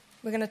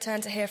We're going to turn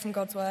to hear from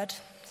God's word.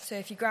 So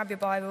if you grab your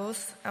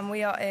Bibles, and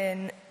we are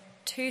in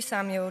 2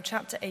 Samuel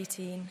chapter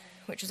 18,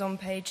 which is on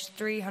page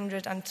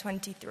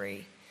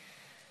 323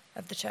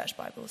 of the church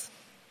Bibles.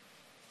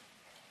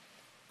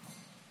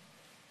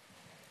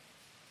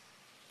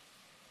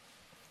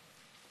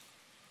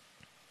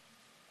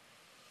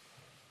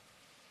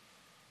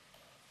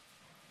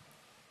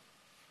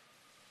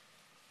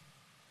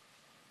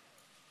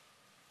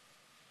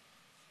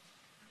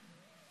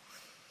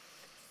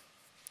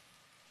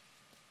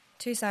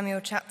 Two Samuel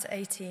chapter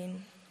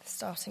 18,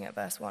 starting at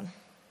verse 1.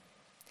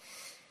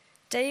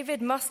 David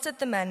mustered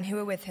the men who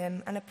were with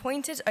him and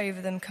appointed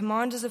over them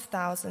commanders of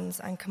thousands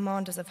and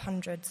commanders of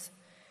hundreds.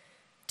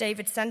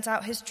 David sent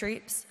out his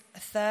troops, a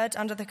third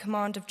under the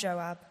command of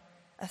Joab,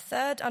 a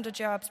third under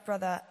Joab's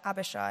brother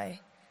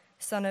Abishai,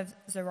 son of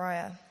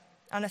Zeruiah,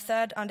 and a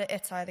third under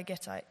Ittai the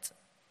Gittite.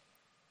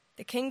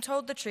 The king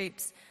told the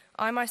troops,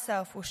 "I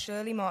myself will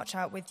surely march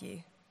out with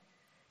you."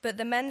 But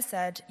the men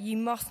said, "You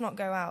must not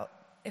go out.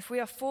 If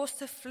we are forced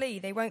to flee,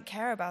 they won't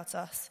care about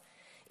us.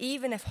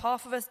 Even if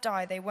half of us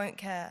die, they won't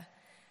care.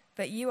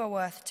 But you are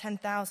worth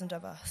 10,000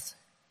 of us.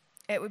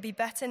 It would be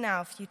better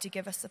now for you to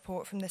give us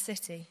support from the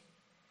city."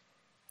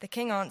 The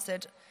king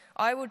answered,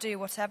 "I will do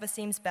whatever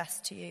seems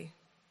best to you."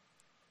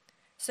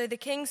 So the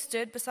king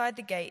stood beside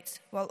the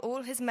gate, while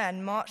all his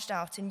men marched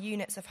out in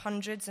units of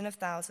hundreds and of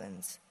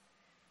thousands.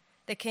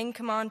 The king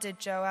commanded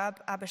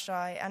Joab,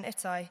 Abishai, and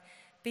Ittai,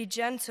 "Be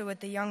gentle with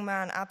the young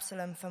man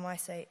Absalom for my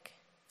sake."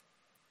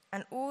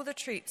 And all the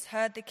troops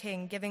heard the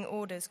king giving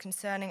orders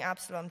concerning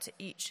Absalom to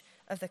each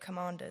of the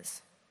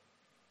commanders.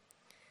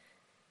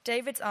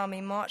 David's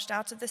army marched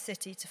out of the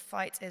city to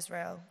fight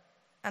Israel,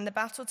 and the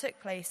battle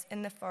took place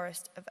in the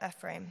forest of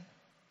Ephraim.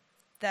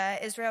 There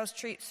Israel's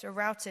troops were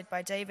routed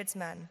by David's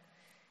men,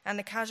 and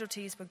the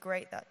casualties were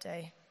great that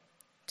day,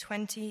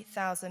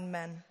 20,000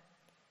 men.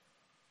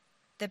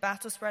 The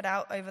battle spread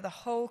out over the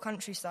whole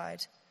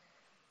countryside,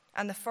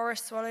 and the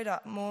forest swallowed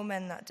up more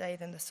men that day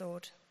than the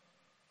sword.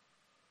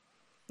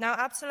 Now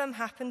Absalom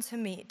happened to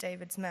meet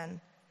David's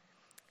men.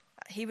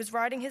 He was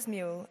riding his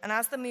mule, and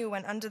as the mule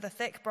went under the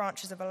thick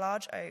branches of a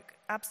large oak,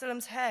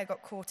 Absalom's hair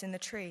got caught in the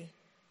tree.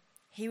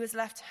 He was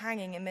left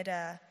hanging in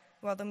midair,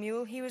 while the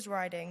mule he was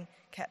riding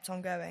kept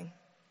on going.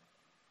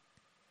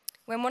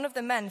 When one of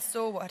the men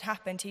saw what had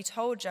happened, he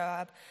told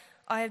Joab,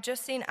 "I have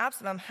just seen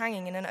Absalom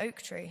hanging in an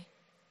oak tree."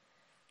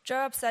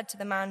 Joab said to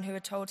the man who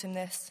had told him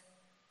this,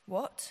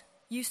 "What?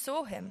 You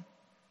saw him?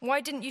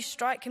 Why didn't you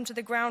strike him to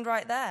the ground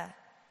right there?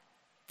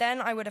 Then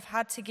I would have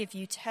had to give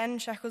you 10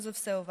 shekels of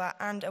silver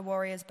and a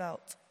warrior's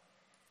belt."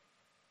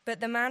 But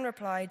the man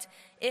replied,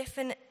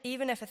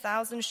 Even if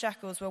 1,000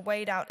 shekels were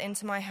weighed out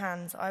into my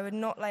hands, I would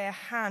not lay a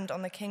hand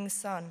on the king's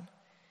son.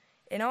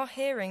 In our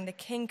hearing, the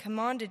king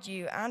commanded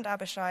you and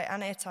Abishai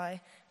and Ittai,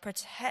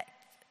 "Protect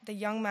the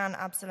young man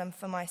Absalom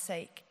for my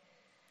sake."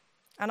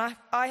 And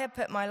I had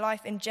put my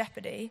life in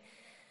jeopardy,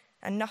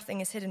 and nothing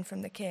is hidden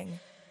from the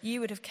king. You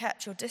would have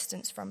kept your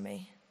distance from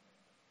me.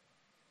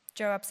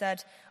 Joab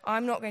said,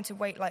 "I'm not going to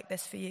wait like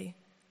this for you."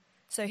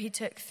 So he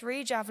took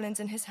 3 javelins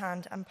in his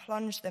hand and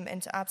plunged them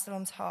into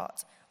Absalom's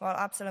heart while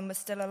Absalom was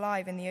still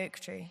alive in the oak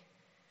tree.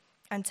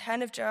 And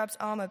 10 of Joab's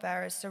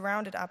armor-bearers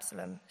surrounded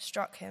Absalom,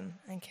 struck him,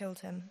 and killed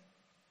him.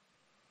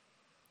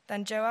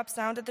 Then Joab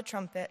sounded the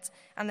trumpet,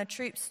 and the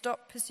troops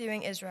stopped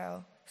pursuing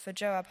Israel, for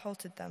Joab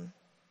halted them.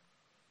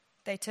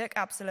 They took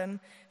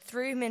Absalom,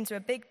 threw him into a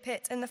big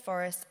pit in the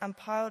forest, and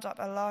piled up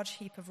a large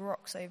heap of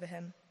rocks over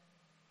him.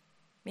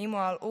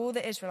 Meanwhile, all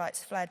the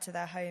Israelites fled to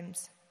their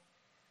homes.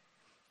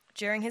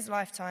 During his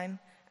lifetime,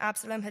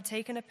 Absalom had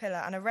taken a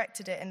pillar and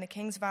erected it in the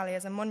king's valley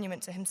as a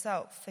monument to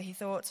himself, for he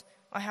thought,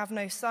 "I have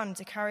no son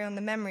to carry on the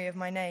memory of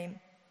my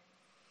name."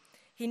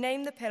 He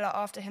named the pillar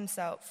after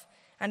himself,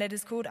 and it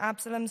is called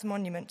Absalom's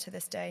monument to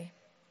this day.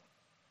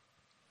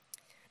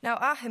 Now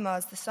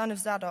Ahimaaz, the son of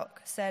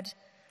Zadok, said,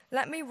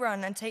 "Let me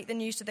run and take the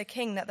news to the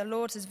king that the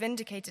Lord has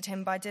vindicated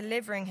him by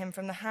delivering him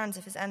from the hands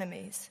of his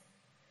enemies."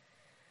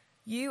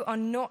 "You are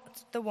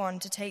not the one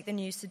to take the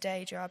news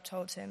today," Joab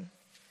told him.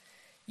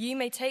 "You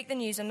may take the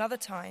news another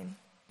time,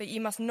 but you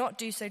must not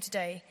do so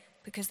today,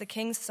 because the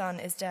king's son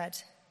is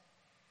dead."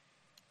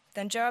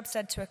 Then Joab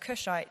said to a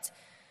Cushite,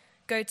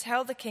 "Go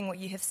tell the king what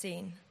you have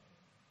seen."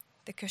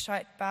 The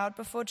Cushite bowed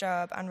before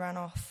Joab and ran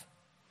off.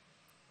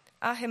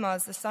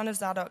 Ahimaaz, the son of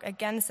Zadok,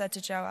 again said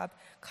to Joab,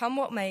 "Come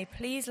what may,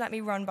 please let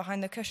me run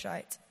behind the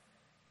Cushite."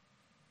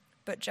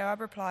 But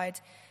Joab replied,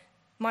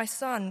 "My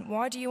son,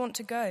 why do you want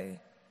to go?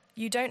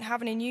 You don't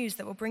have any news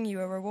that will bring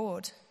you a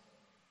reward."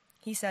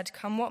 He said,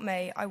 "Come what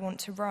may, I want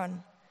to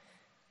run."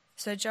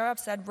 So Joab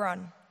said,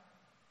 "Run."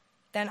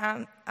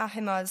 Then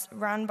Ahimaaz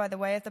ran by the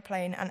way of the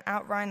plain and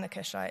outran the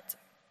Cushite.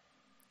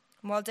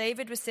 While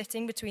David was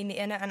sitting between the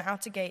inner and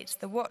outer gates,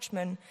 the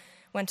watchman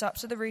went up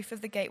to the roof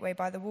of the gateway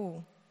by the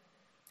wall.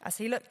 As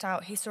he looked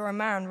out, he saw a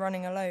man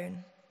running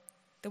alone.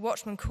 The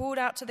watchman called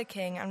out to the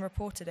king and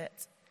reported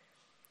it.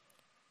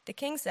 The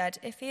king said,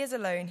 "If he is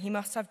alone, he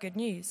must have good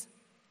news."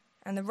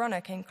 And the runner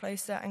came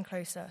closer and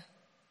closer.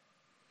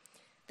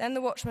 Then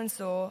the watchman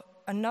saw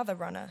another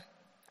runner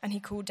And he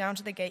called down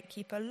to the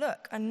gatekeeper,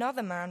 'Look,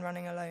 another man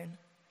running alone.'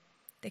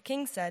 The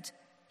king said,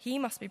 'He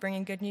must be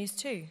bringing good news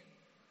too.'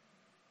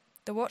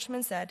 The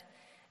watchman said,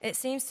 'It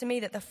seems to me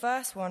that the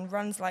first one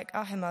runs like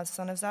Ahimaaz,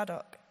 son of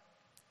Zadok.'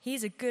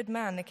 'He's a good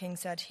man,' the king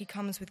said. 'He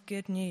comes with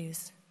good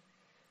news.'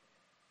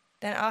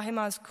 Then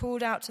Ahimaaz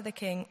called out to the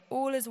king,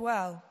 'All is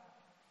well.'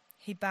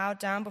 He bowed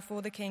down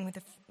before the king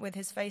with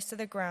his face to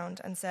the ground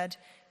and said,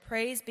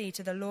 'Praise be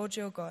to the Lord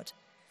your God.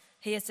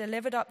 He has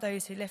delivered up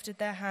those who lifted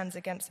their hands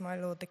against my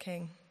lord the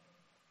king.'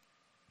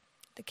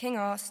 The king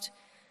asked,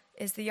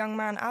 'Is the young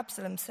man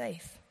Absalom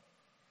safe?'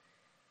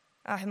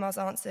 Ahimaaz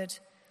answered,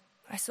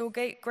 'I saw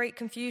great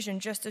confusion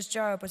just as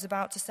Joab was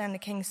about to send the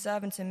king's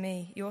servant and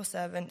me, your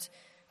servant,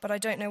 but I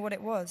don't know what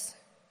it was.'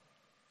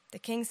 The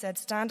king said,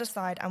 'Stand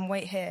aside and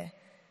wait here.'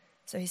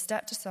 So he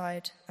stepped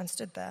aside and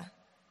stood there.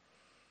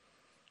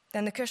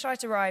 Then the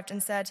Cushite arrived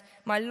and said,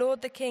 'My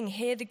lord the king,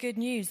 hear the good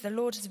news. The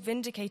Lord has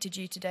vindicated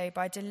you today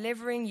by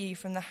delivering you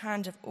from the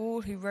hand of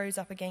all who rose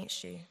up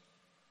against you.'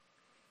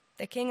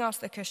 The king asked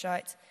the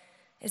Cushite,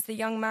 'Is the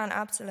young man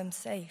Absalom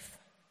safe?'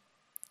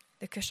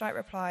 The Cushite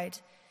replied,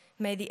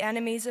 'May the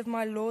enemies of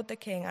my lord the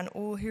king and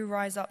all who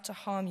rise up to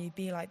harm you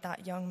be like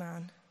that young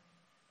man.'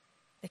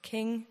 The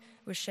king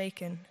was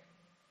shaken.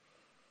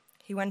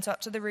 He went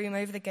up to the room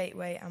over the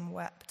gateway and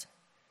wept.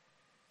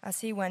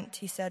 As he went,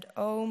 he said,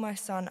 'Oh, my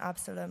son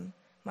Absalom,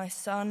 my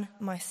son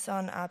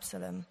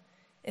Absalom,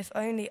 if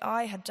only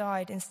I had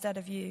died instead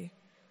of you.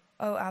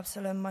 Oh,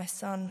 Absalom, my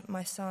son,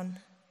 my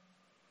son.'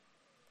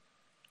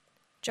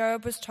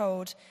 Joab was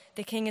told,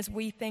 'The king is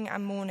weeping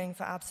and mourning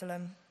for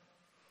Absalom.'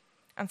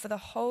 And for the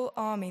whole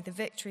army, the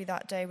victory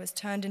that day was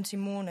turned into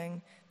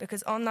mourning,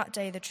 because on that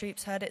day the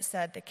troops heard it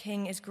said, 'The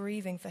king is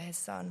grieving for his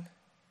son.'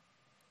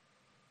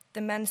 The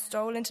men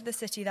stole into the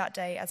city that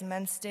day as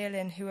men steal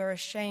in who are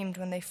ashamed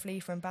when they flee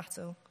from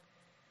battle.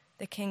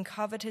 The king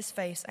covered his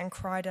face and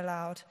cried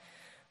aloud,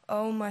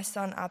 'Oh, my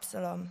son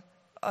Absalom,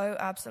 oh,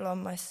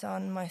 Absalom, my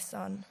son, my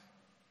son.'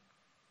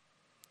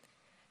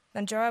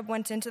 Then Joab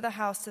went into the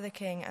house to the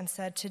king and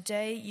said,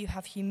 'Today you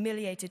have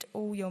humiliated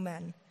all your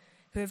men,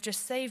 who have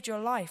just saved your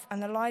life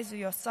and the lives of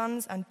your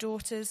sons and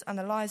daughters and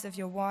the lives of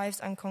your wives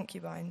and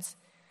concubines.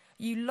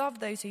 You love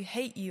those who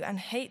hate you and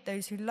hate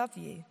those who love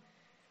you.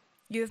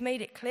 You have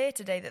made it clear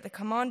today that the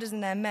commanders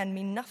and their men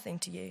mean nothing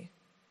to you.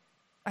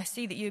 I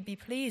see that you would be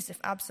pleased if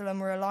Absalom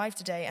were alive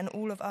today and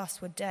all of us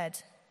were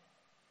dead.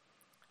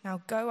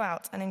 Now go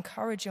out and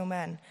encourage your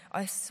men.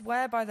 I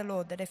swear by the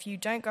Lord that if you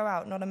don't go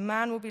out, not a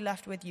man will be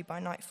left with you by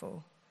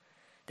nightfall.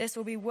 This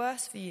will be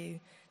worse for you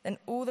than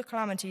all the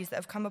calamities that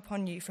have come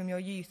upon you from your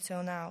youth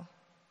till now.'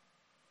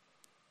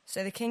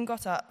 So the king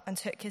got up and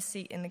took his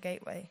seat in the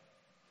gateway.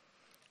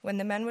 When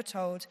the men were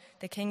told,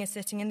 'The king is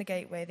sitting in the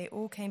gateway,' they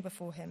all came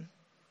before him.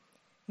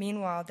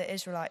 Meanwhile, the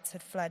Israelites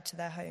had fled to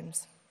their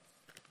homes."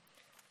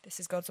 This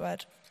is God's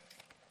word.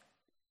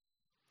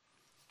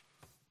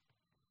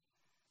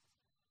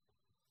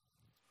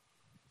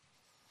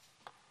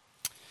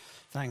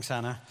 Thanks,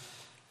 Anna.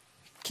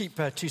 Keep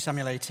 2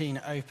 Samuel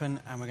 18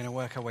 open, and we're going to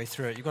work our way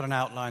through it. You've got an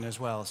outline as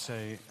well, so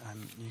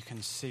you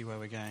can see where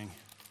we're going.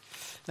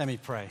 Let me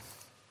pray.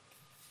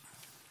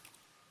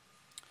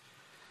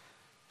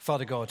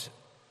 Father God,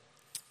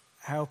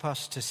 help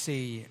us to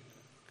see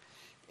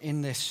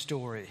in this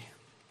story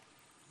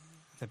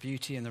the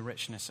beauty and the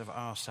richness of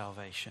our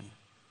salvation.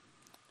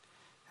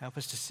 Help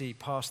us to see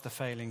past the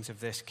failings of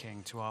this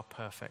king to our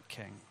perfect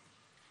king,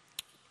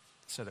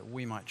 so that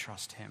we might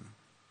trust him.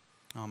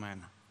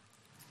 Amen.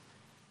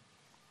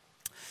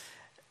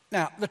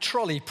 Now, the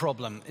trolley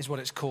problem is what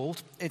it's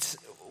called. It's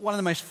one of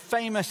the most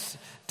famous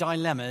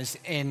dilemmas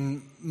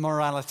in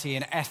morality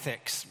and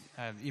ethics.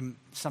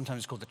 Sometimes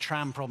it's called the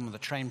tram problem or the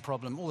train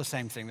problem, all the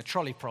same thing, the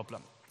trolley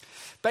problem.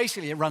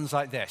 Basically, it runs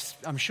like this.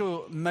 I'm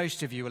sure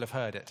most of you will have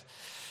heard it.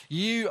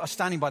 You are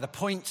standing by the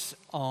points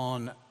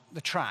on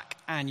the track,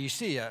 and you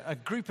see a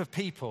group of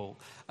people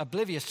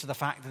oblivious to the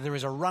fact that there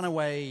is a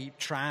runaway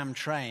tram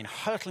train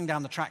hurtling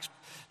down the tracks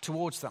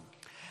towards them.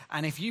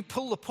 And if you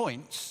pull the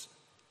points,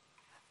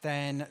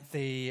 then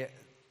the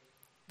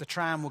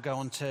tram will go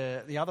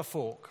onto the other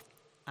fork,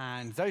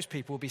 and those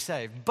people will be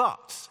saved.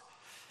 But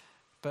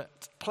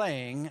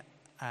playing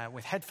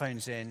with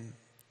headphones in,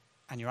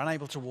 and you're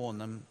unable to warn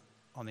them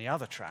on the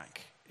other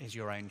track, is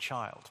your own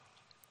child.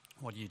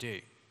 What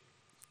do?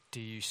 Do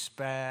you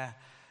spare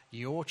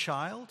your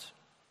child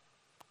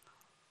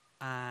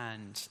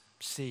and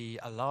see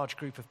a large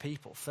group of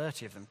people,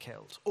 30 of them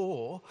killed?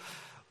 Or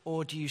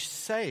do you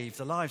save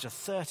the lives of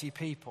 30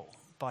 people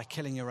by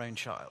killing your own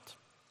child?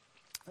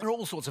 There are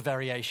all sorts of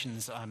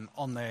variations on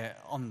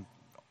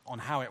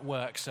how it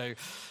works. So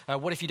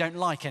what if you don't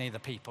like any of the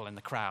people in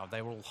the crowd?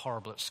 They were all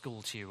horrible at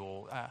school to you.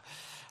 Or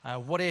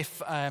what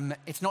if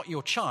it's not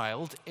your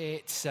child,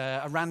 it's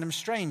a random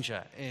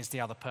stranger is the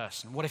other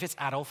person? What if it's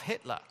Adolf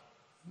Hitler?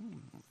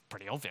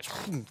 Pretty obvious.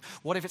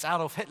 What if it's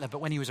Adolf Hitler, but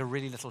when he was a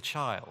really little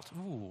child?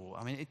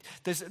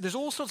 There's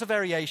all sorts of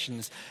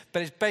variations,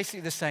 but it's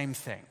basically the same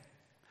thing.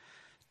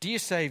 Do you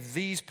save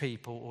these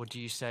people, or do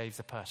you save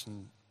the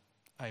person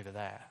over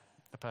there,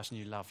 the person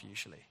you love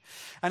usually?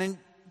 And in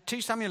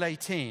 2 Samuel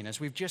 18, as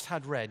we've just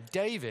had read,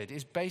 David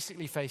is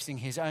basically facing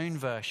his own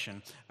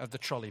version of the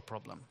trolley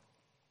problem.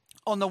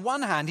 On the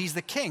one hand, he's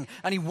the king,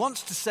 and he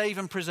wants to save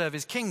and preserve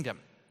his kingdom.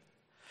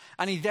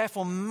 And he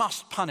therefore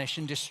must punish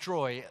and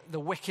destroy the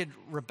wicked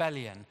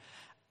rebellion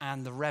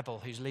and the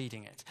rebel who's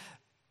leading it.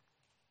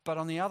 But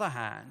on the other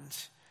hand,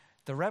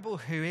 the rebel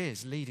who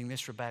is leading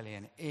this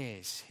rebellion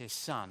is his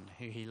son,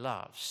 who he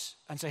loves.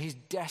 And so he's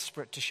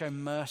desperate to show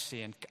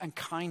mercy and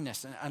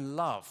kindness and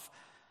love.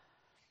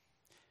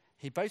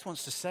 He both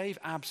wants to save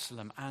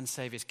Absalom and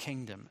save his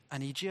kingdom,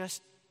 and he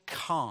just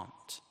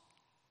can't.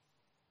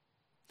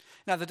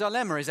 Now, the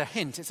dilemma is a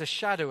hint. It's a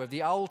shadow of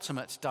the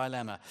ultimate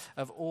dilemma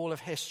of all of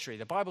history.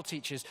 The Bible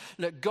teaches,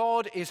 look,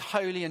 God is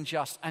holy and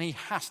just, and he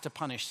has to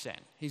punish sin.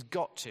 He's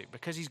got to,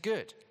 because he's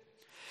good.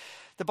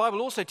 The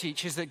Bible also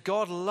teaches that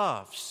God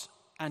loves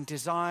and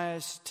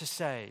desires to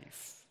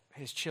save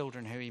his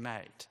children who he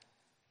made.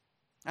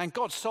 And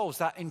God solves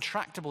that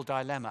intractable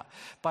dilemma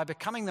by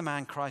becoming the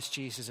man Christ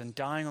Jesus and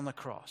dying on the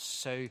cross.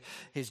 So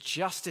his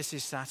justice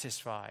is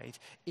satisfied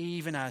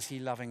even as he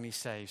lovingly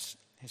saves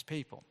his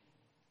people.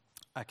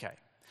 Okay,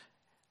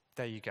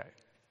 there you go.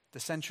 The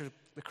center of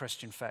the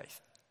Christian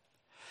faith.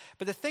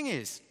 But the thing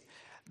is,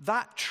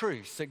 that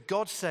truth that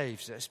God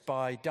saves us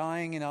by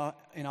dying in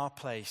our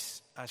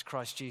place as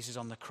Christ Jesus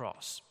on the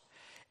cross,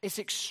 it's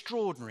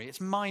extraordinary,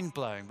 it's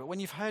mind-blowing, but when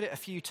you've heard it a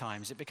few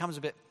times, it becomes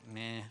a bit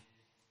meh.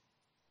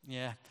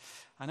 Yeah,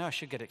 I know I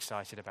should get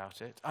excited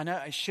about it. I know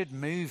it should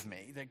move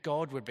me that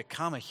God would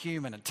become a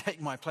human and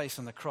take my place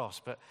on the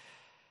cross, but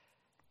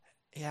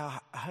yeah,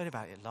 I heard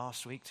about it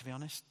last week, to be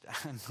honest,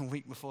 and the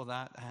week before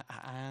that,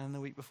 and the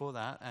week before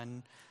that,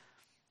 and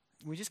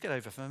we just get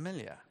over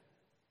familiar.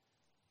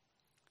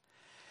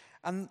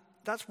 And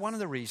that's one of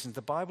the reasons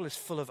the Bible is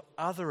full of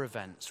other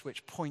events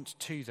which point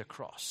to the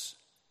cross.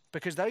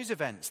 Because those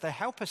events, they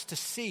help us to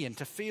see and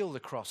to feel the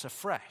cross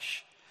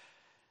afresh.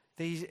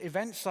 These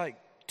events like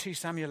 2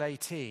 Samuel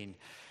 18,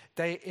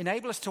 they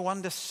enable us to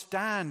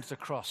understand the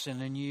cross in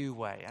a new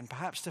way and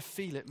perhaps to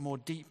feel it more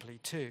deeply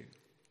too.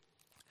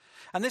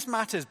 And this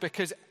matters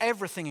because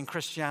everything in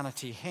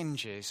Christianity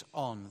hinges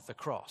on the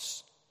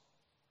cross.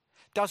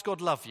 Does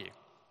God love you?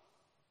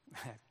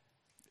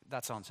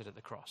 That's answered at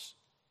the cross.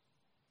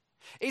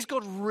 Is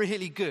God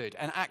really good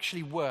and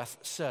actually worth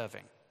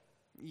serving?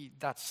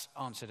 That's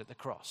answered at the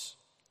cross.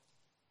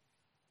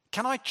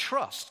 Can I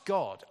trust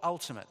God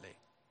ultimately?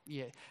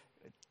 Yeah,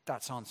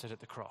 that's answered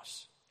at the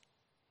cross.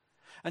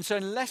 And so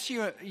unless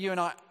you and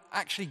I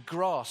actually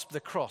grasp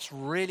the cross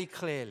really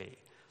clearly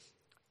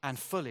and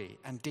fully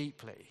and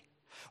deeply,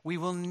 we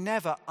will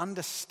never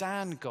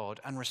understand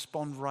God and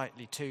respond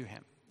rightly to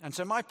him. And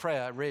so my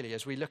prayer really,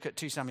 as we look at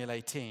 2 Samuel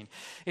 18,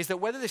 is that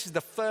whether this is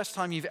the first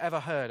time you've ever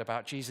heard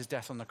about Jesus'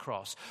 death on the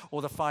cross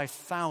or the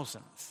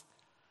 5,000th,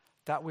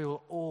 that we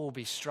will all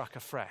be struck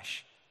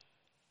afresh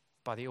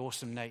by the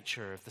awesome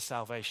nature of the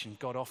salvation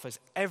God offers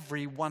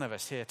every one of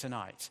us here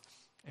tonight,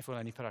 if we'll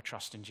only put our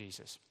trust in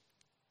Jesus.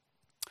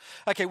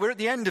 Okay, we're at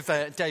the end of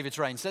David's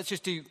reign, so let's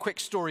just do a quick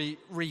story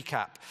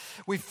recap.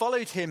 We've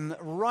followed him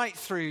right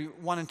through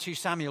 1 and 2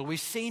 Samuel. We've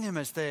seen him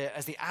as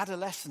the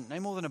adolescent, no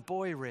more than a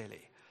boy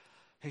really,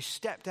 who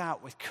stepped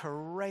out with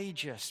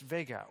courageous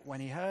vigor when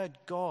he heard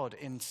God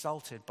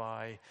insulted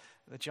by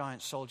the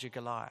giant soldier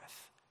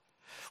Goliath.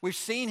 We've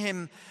seen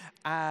him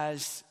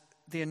as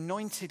the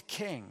anointed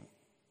king,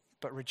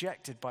 but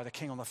rejected by the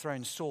king on the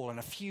throne, Saul, and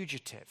a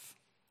fugitive.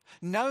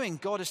 Knowing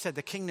God has said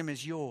the kingdom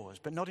is yours,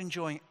 but not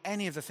enjoying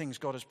any of the things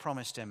God has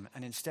promised him,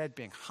 and instead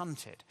being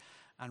hunted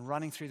and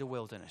running through the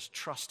wilderness,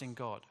 trusting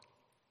God.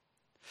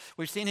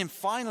 We've seen him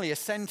finally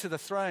ascend to the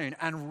throne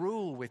and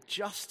rule with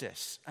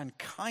justice and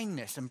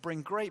kindness and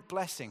bring great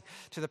blessing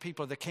to the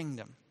people of the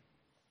kingdom.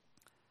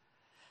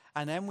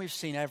 And then we've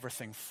seen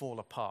everything fall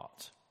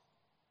apart.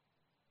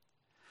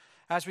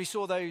 As we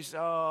saw those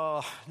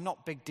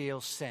not big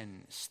deal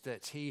sins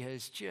that he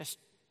has just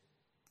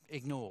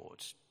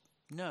ignored,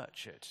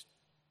 nurtured,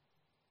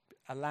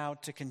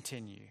 allowed to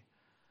continue,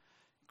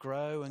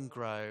 grow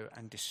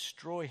and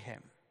destroy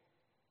him.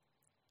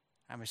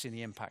 And we've seen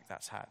the impact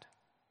that's had.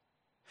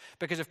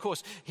 Because, of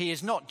course, he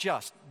is not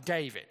just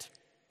David.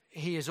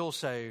 He is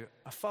also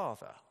a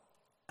father,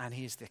 and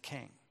he is the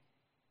king.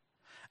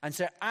 And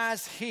so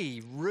as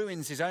he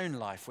ruins his own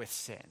life with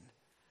sin,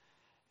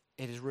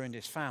 it has ruined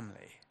his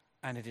family,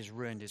 and it has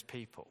ruined his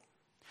people.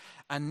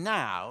 And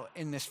now,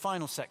 in this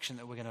final section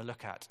that we're going to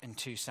look at in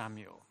 2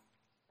 Samuel,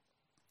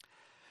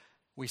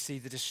 we see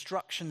the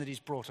destruction that he's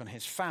brought on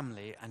his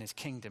family and his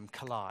kingdom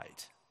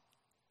collide,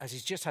 as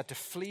he's just had to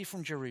flee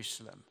from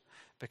Jerusalem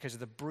because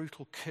of the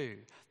brutal coup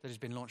that has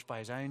been launched by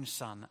his own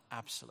son,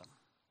 Absalom.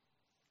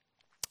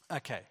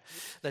 Okay,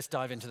 let's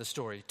dive into the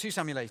story. 2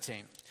 Samuel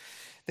 18.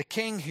 The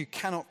king who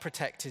cannot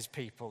protect his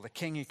people, the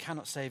king who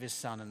cannot save his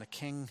son, and the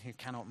king who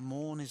cannot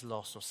mourn his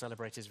loss or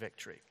celebrate his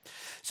victory.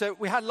 So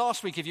we had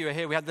last week, if you were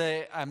here, we had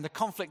the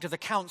conflict of the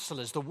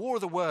counselors, the war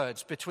of the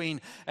words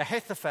between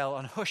Ahithophel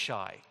and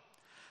Hushai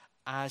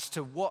as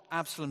to what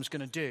Absalom's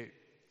going to do.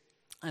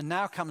 And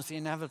now comes the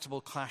inevitable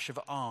clash of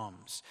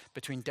arms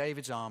between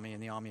David's army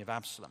and the army of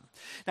Absalom.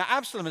 Now,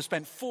 Absalom has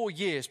spent 4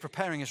 years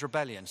preparing his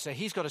rebellion, so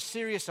he's got a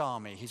serious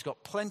army. He's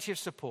got plenty of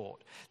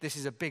support. This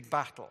is a big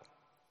battle.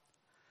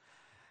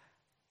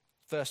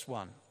 Verse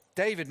 1,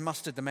 David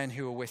mustered the men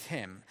who were with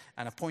him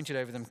and appointed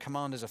over them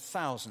commanders of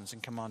thousands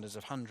and commanders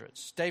of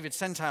hundreds. David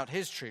sent out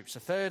his troops, a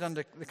third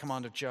under the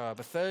command of Joab,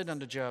 a third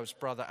under Joab's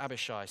brother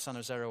Abishai, son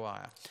of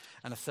Zeruiah,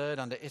 and a third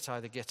under Ittai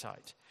the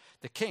Gittite.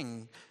 The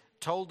king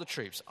told the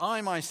troops,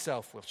 I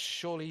myself will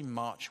surely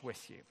march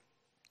with you.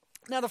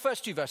 Now, the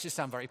first 2 verses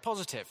sound very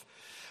positive.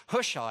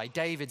 Hushai,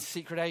 David's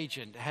secret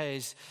agent,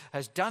 has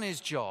done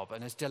his job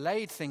and has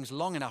delayed things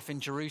long enough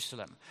in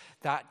Jerusalem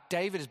that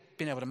David has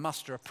been able to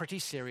muster a pretty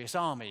serious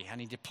army,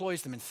 and he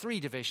deploys them in 3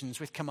 divisions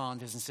with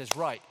commanders and says,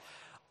 right,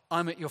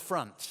 I'm at your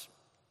front.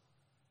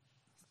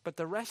 But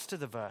the rest of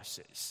the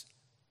verses,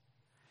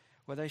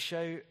 where they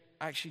show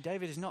actually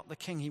David is not the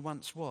king he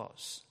once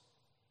was.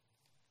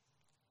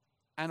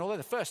 And although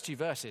the first 2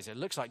 verses, it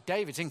looks like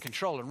David's in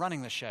control and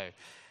running the show,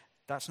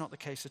 that's not the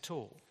case at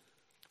all.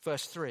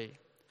 Verse 3,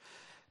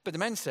 but the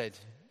men said,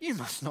 you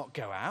must not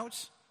go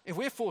out. If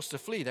we're forced to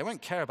flee, they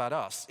won't care about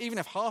us. Even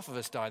if half of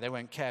us die, they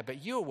won't care,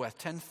 but you're worth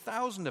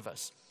 10,000 of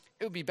us.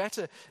 It would be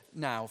better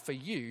now for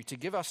you to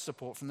give us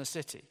support from the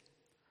city.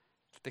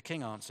 The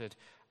king answered,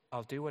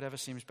 I'll do whatever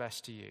seems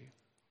best to you.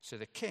 So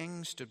the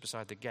king stood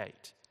beside the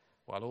gate,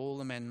 while all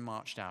the men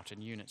marched out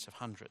in units of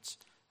hundreds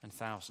and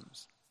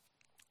thousands.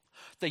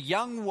 The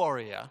young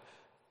warrior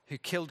who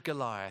killed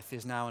Goliath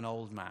is now an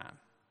old man.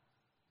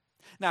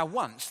 Now,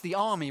 once the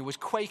army was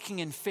quaking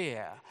in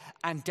fear,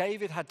 and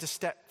David had to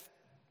step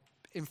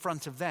in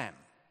front of them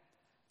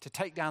to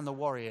take down the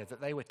warrior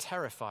that they were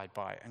terrified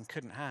by and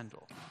couldn't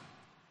handle.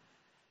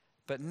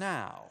 But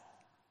now,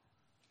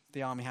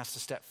 the army has to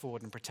step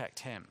forward and protect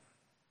him,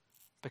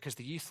 because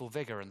the youthful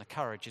vigor and the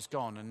courage is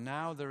gone, and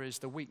now there is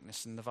the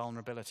weakness and the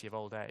vulnerability of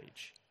old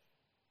age.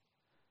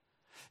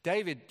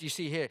 David, you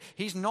see here,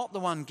 he's not the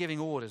one giving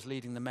orders,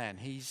 leading the men.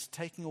 He's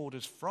taking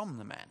orders from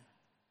the men.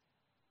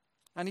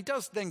 And he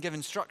does then give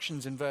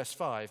instructions in verse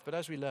 5, but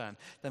as we learn,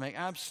 they make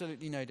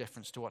absolutely no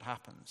difference to what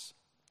happens.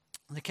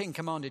 The king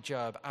commanded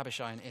Joab,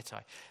 Abishai, and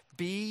Ittai,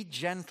 be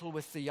gentle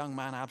with the young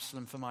man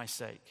Absalom for my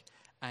sake.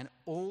 And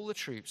all the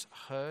troops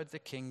heard the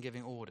king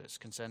giving orders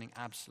concerning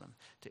Absalom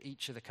to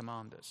each of the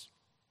commanders.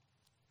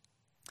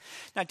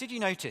 Now, did you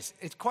notice,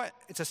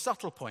 it's a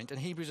subtle point, and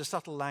Hebrew is a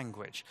subtle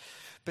language,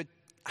 but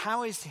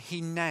how is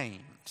he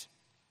named?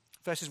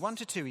 Verses 1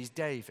 to 2, he's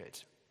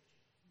David.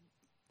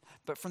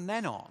 But from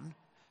then on,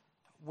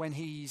 when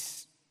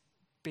he's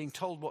being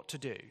told what to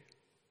do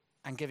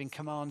and giving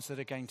commands that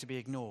are going to be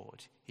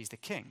ignored, he's the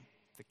king,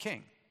 the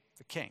king,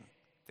 the king,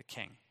 the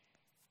king.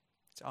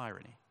 It's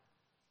irony,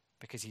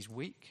 because he's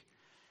weak,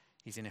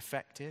 he's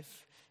ineffective,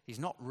 he's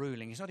not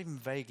ruling, he's not even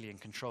vaguely in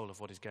control of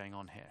what is going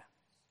on here.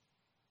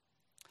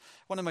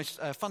 One of the most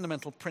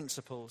fundamental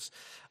principles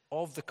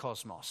of the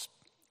cosmos,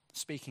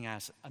 speaking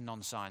as a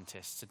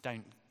non-scientist, so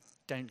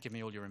don't give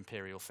me all your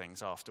imperial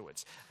things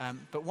afterwards.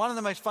 But one of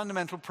the most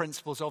fundamental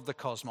principles of the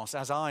cosmos,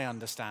 as I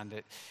understand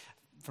it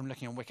from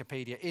looking on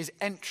Wikipedia, is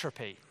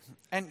entropy.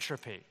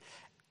 Entropy.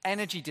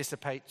 Energy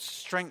dissipates,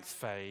 strength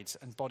fades,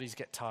 and bodies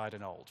get tired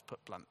and old,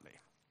 put bluntly.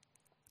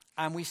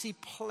 And we see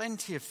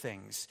plenty of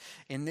things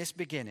in this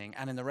beginning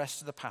and in the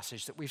rest of the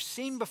passage that we've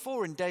seen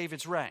before in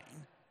David's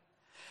reign,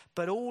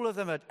 but all of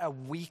them are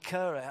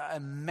weaker, are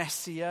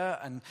messier,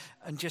 and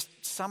just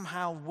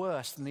somehow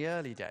worse than the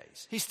early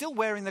days. He's still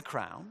wearing the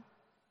crown.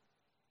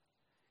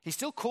 He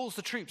still calls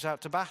the troops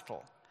out to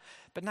battle,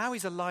 but now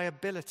he's a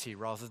liability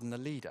rather than the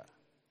leader.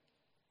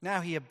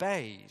 Now he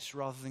obeys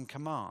rather than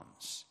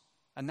commands,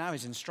 and now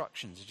his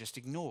instructions are just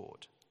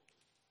ignored.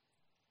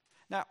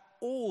 Now,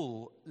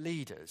 all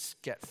leaders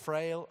get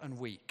frail and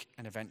weak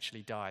and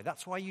eventually die.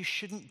 That's why you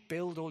shouldn't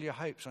build all your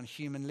hopes on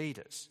human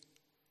leaders.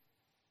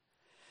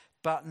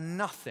 But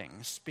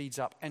nothing speeds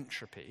up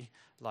entropy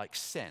like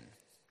sin,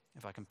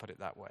 if I can put it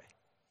that way.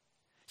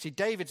 See,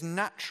 David's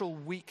natural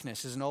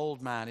weakness as an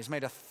old man is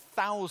made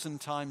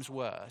 1,000 times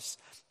worse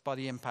by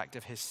the impact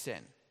of his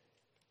sin.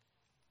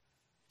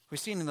 We've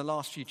seen in the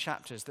last few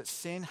chapters that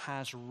sin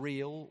has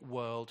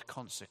real-world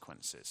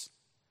consequences.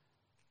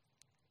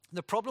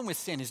 The problem with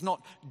sin is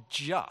not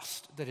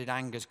just that it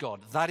angers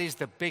God. That is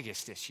the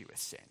biggest issue with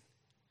sin.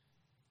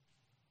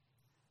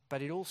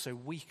 But it also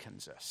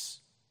weakens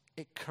us.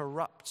 It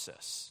corrupts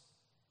us.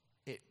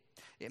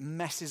 It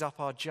messes up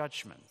our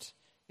judgment.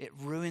 It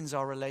ruins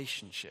our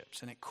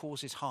relationships, and it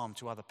causes harm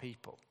to other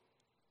people.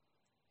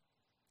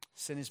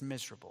 Sin is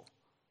miserable,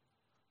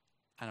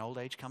 and old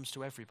age comes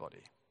to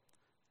everybody.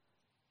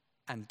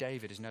 And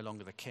David is no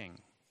longer the king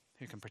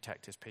who can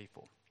protect his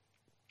people.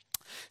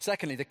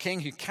 Secondly, the king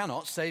who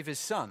cannot save his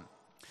son.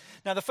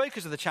 Now, the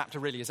focus of the chapter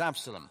really is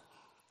Absalom.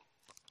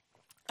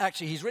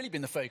 Actually, he's really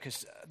been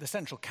the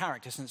central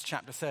character since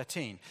chapter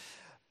 13.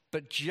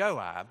 But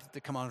Joab,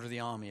 the commander of the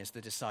army, is the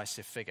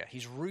decisive figure.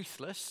 He's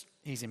ruthless,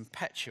 he's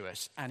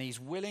impetuous, and he's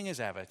willing as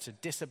ever to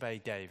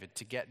disobey David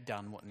to get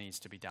done what needs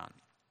to be done.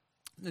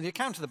 Now, the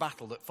account of the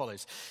battle that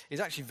follows is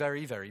actually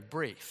very, very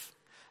brief.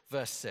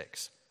 Verse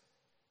 6.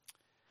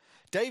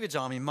 David's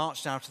army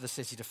marched out of the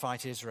city to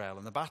fight Israel,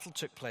 and the battle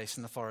took place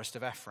in the forest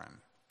of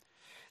Ephraim.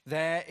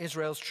 There,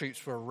 Israel's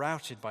troops were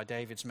routed by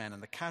David's men,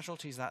 and the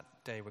casualties that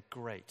day were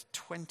great,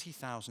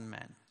 20,000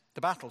 men.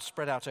 The battle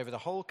spread out over the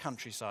whole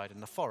countryside,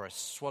 and the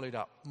forest swallowed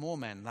up more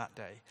men that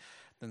day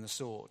than the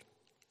sword.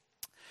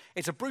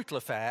 It's a brutal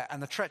affair,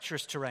 and the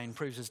treacherous terrain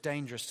proves as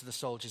dangerous to the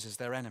soldiers as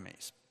their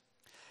enemies.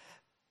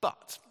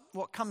 But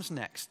what comes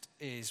next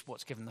is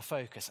what's given the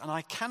focus, and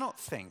I cannot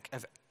think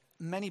of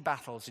many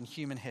battles in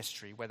human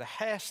history where the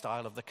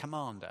hairstyle of the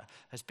commander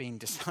has been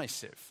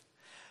decisive.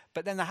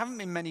 But then there haven't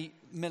been many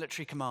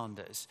military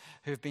commanders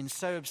who have been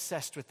so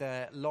obsessed with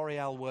their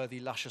L'Oreal-worthy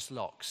luscious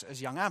locks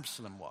as young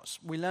Absalom was.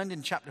 We learned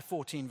in chapter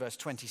 14, verse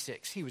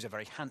 26, he was a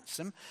very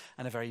handsome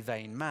and a very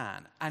vain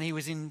man. And he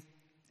was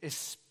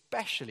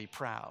especially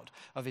proud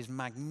of his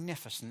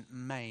magnificent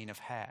mane of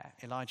hair.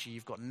 Elijah,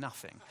 you've got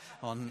nothing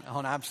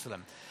on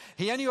Absalom.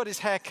 He only got his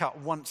hair cut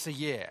once a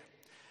year.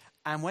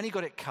 And when he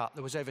got it cut,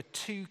 there was over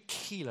 2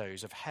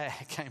 kilos of hair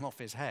came off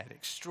his head.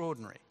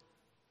 Extraordinary.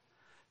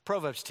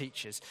 Proverbs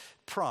teaches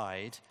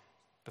pride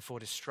before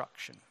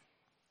destruction.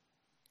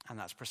 And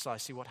that's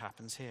precisely what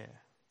happens here.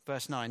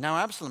 Verse 9, now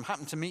Absalom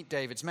happened to meet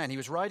David's men. He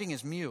was riding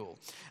his mule,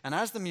 and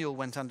as the mule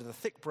went under the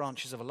thick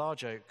branches of a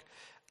large oak,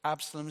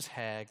 Absalom's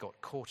hair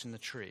got caught in the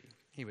tree.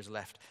 He was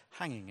left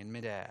hanging in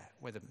midair,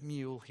 where the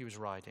mule he was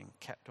riding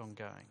kept on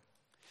going.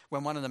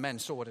 When one of the men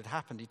saw what had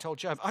happened, he told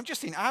Joab, I've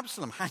just seen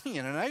Absalom hanging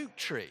in an oak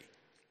tree.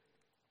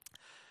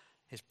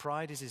 His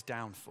pride is his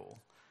downfall,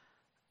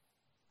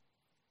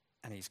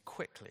 and he's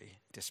quickly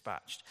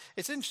dispatched.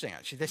 It's interesting,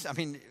 actually.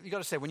 You've got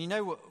to say, when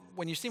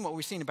you've seen what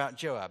we've seen about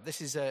Joab,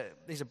 he's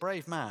a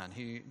brave man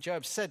who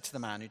Joab said to the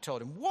man who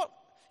told him, what?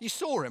 You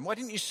saw him. Why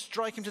didn't you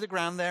strike him to the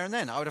ground there and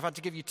then? I would have had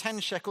to give you 10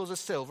 shekels of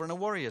silver and a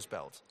warrior's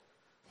belt.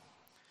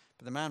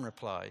 But the man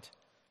replied,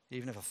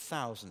 even if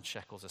 1,000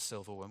 shekels of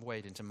silver were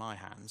weighed into my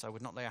hands, I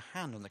would not lay a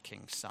hand on the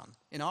king's son.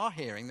 In our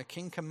hearing, the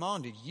king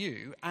commanded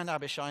you and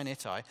Abishai and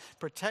Ittai,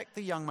 protect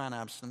the young man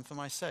Absalom for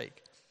my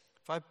sake.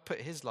 If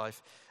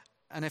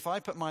I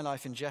put my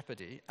life in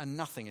jeopardy and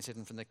nothing is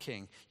hidden from the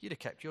king, you'd have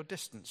kept your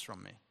distance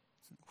from me.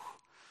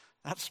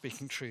 That's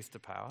speaking truth to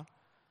power.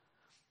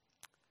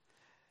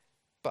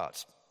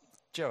 But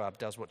Joab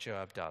does what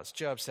Joab does.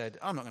 Joab said,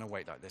 I'm not going to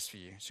wait like this for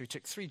you. So he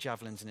took 3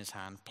 javelins in his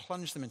hand,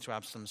 plunged them into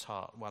Absalom's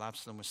heart while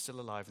Absalom was still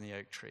alive in the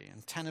oak tree.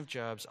 And 10 of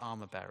Joab's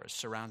armor bearers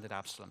surrounded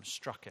Absalom,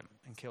 struck him,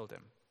 and killed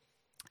him.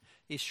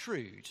 He's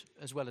shrewd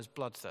as well as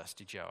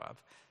bloodthirsty, Joab.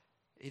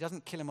 He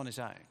doesn't kill him on his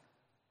own.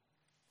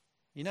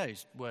 He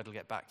knows word will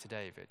get back to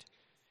David.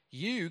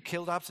 You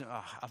killed Absalom.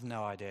 Oh, I've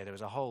no idea. There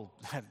was a whole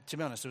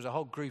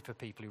group of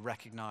people who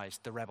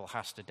recognized the rebel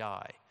has to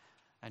die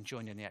and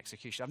joined in the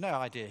execution. I've no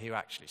idea who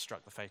actually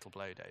struck the fatal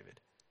blow, David.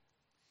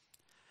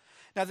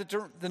 Now,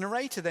 the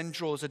narrator then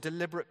draws a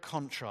deliberate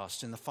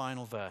contrast in the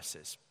final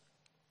verses.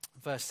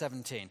 Verse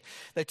 17,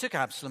 they took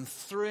Absalom,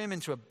 threw him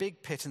into a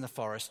big pit in the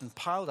forest, and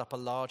piled up a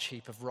large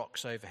heap of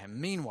rocks over him.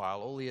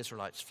 Meanwhile, all the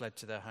Israelites fled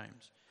to their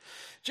homes.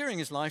 During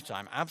his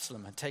lifetime,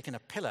 Absalom had taken a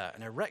pillar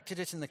and erected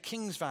it in the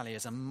king's valley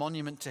as a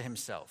monument to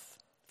himself.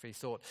 For he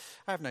thought,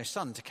 I have no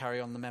son to carry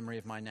on the memory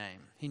of my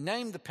name. He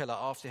named the pillar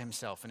after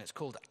himself, and it's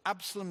called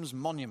Absalom's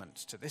Monument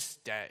to this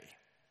day.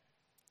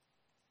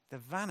 The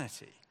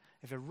vanity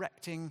of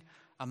erecting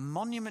a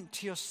monument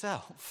to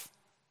yourself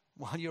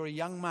while you're a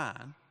young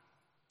man,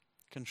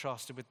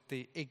 contrasted with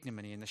the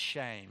ignominy and the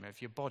shame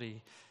of your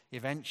body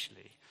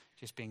eventually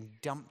just being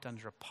dumped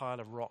under a pile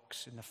of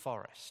rocks in the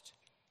forest.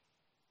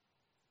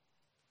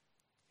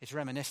 It's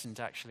reminiscent,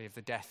 actually, of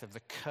the death of the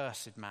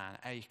cursed man,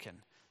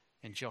 Achan,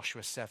 in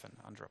Joshua 7,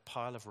 under a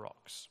pile of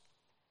rocks.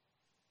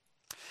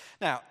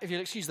 Now, if you'll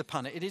excuse the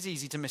pun, it is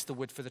easy to miss the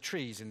wood for the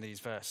trees in these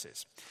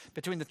verses.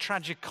 Between the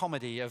tragic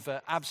comedy of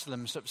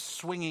Absalom sort of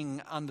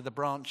swinging under the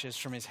branches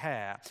from his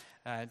hair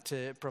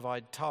to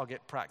provide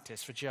target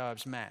practice for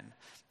Joab's men,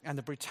 and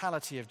the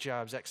brutality of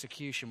Joab's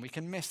execution, we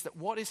can miss that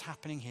what is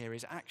happening here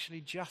is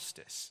actually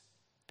justice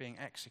being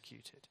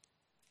executed.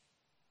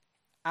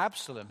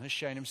 Absalom has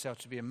shown himself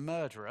to be a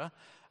murderer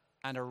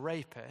and a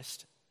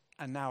rapist,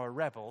 and now a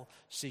rebel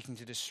seeking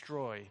to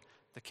destroy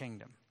the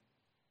kingdom.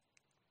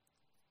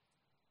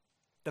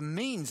 The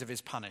means of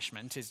his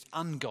punishment is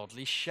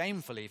ungodly,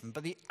 shameful even,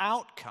 but the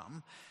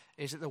outcome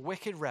is that the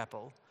wicked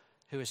rebel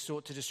who has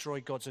sought to destroy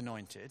God's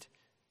anointed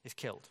is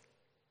killed.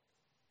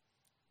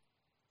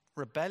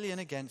 Rebellion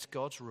against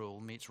God's rule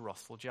meets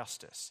wrathful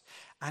justice,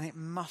 and it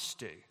must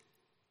do.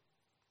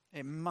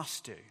 It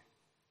must do.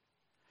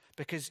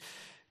 Because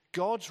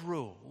God's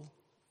rule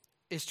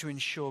is to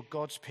ensure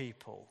God's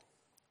people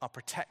are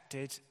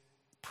protected,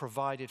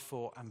 provided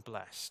for, and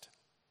blessed.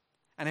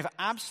 And if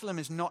Absalom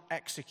is not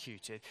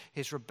executed,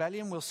 his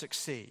rebellion will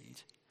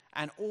succeed,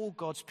 and all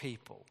God's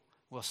people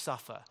will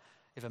suffer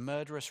if a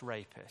murderous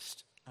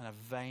rapist and a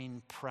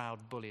vain,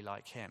 proud bully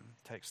like him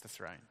takes the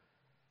throne.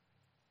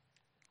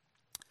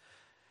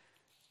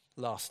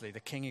 Lastly, the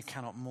king who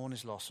cannot mourn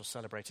his loss or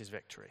celebrate his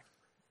victory.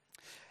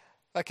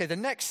 Okay, the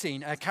next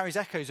scene carries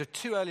echoes of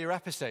 2 earlier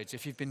episodes,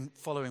 if you've been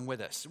following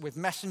with us, with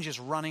messengers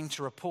running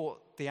to report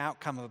the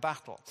outcome of a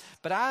battle.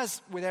 But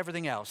as with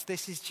everything else,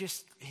 this is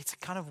it's a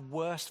kind of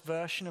worse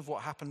version of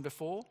what happened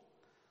before.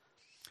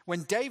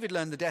 When David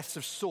learned the deaths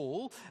of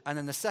Saul, and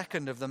then the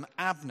second of them,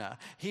 Abner,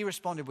 he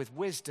responded with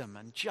wisdom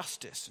and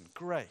justice and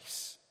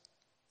grace.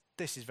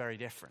 This is very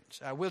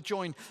different. We'll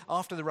join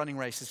after the running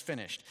race is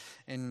finished.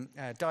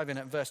 Dive in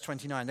at verse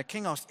 29. The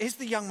king asked, "Is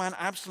the young man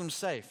Absalom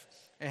safe?"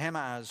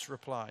 Ahimaaz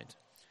replied,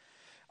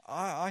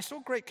 I saw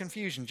great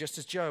confusion just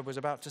as Joab was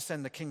about to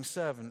send the king's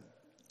servant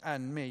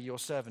and me, your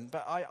servant,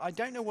 but I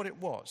don't know what it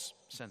was,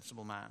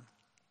 sensible man.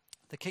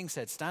 The king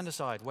said, "Stand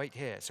aside, wait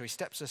here." So he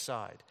steps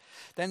aside.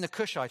 Then the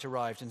Cushite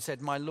arrived and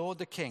said, "My lord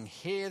the king,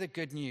 hear the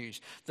good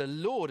news. The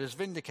Lord has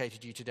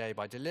vindicated you today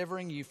by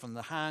delivering you from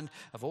the hand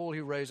of all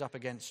who rose up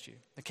against you."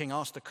 The king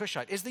asked the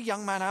Cushite, "Is the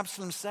young man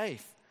Absalom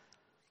safe?"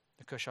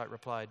 The Cushite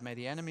replied, "May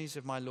the enemies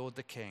of my lord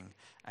the king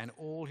and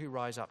all who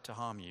rise up to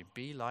harm you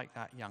be like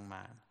that young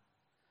man."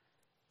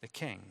 The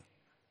king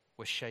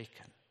was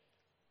shaken.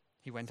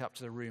 He went up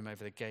to the room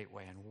over the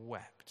gateway and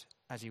wept.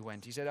 As he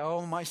went, he said,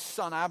 "Oh, my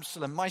son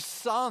Absalom, my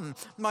son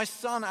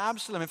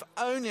Absalom, if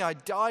only I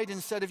died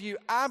instead of you.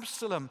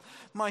 Absalom,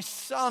 my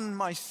son,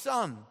 my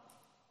son."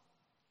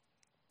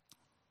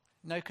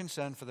 No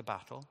concern for the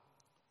battle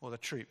or the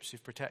troops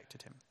who've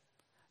protected him.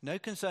 No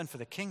concern for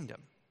the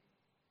kingdom.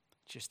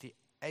 Just the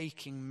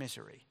aching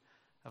misery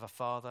of a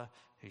father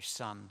whose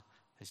son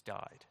has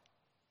died.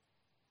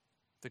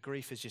 The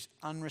grief is just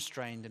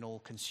unrestrained and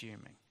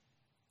all-consuming.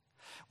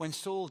 When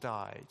Saul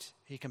died,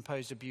 he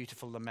composed a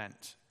beautiful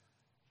lament.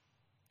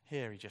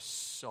 Here he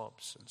just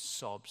sobs and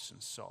sobs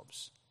and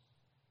sobs.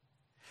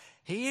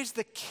 He is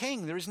the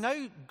king. There is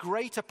no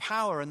greater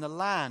power in the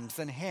land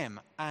than him,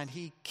 and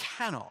he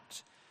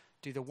cannot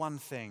do the one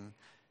thing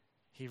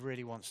he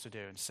really wants to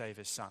do and save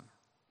his son.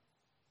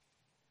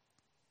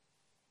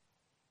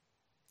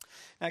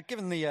 Now,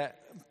 given the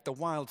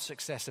wild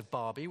success of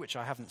Barbie, which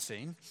I haven't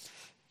seen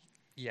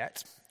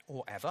yet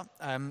or ever,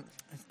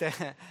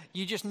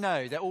 you just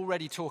know they're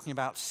already talking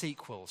about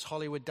sequels.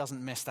 Hollywood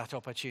doesn't miss that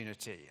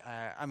opportunity.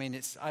 I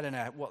don't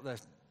know what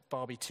the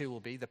Barbie 2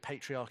 will be, the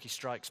patriarchy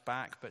strikes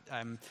back, but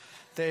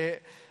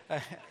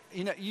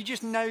you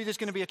just know there's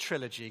going to be a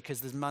trilogy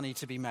because there's money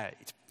to be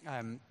made.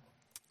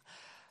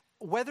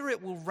 Whether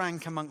it will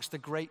rank amongst the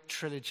great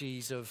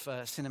trilogies of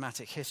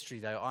cinematic history,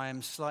 though, I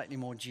am slightly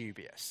more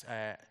dubious.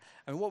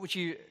 What would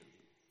you...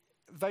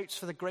 Votes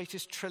for the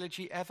greatest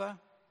trilogy ever?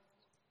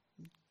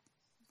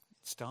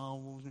 Star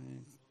Wars,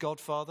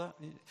 Godfather.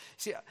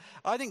 See,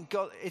 I think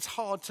it's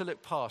hard to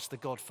look past The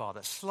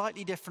Godfather.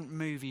 Slightly different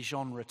movie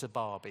genre to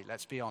Barbie,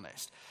 let's be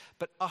honest,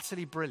 but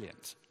utterly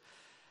brilliant.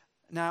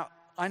 Now,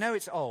 I know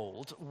it's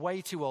old,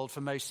 way too old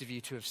for most of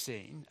you to have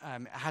seen.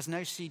 It has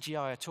no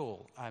CGI at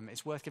all.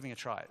 It's worth giving a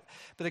try.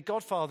 But The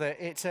Godfather,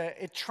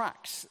 it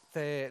tracks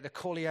the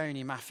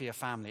Corleone mafia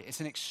family. It's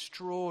an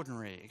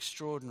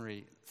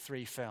extraordinary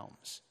 3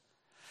 films.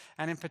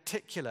 And in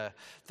particular,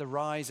 the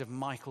rise of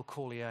Michael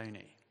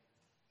Corleone.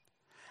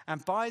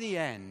 And by the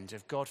end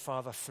of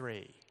Godfather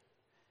 3,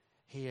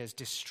 he has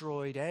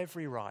destroyed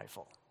every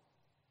rival.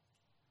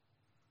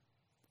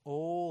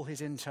 All his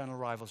internal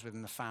rivals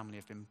within the family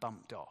have been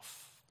bumped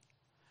off.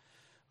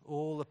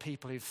 All the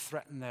people who've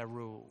threatened their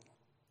rule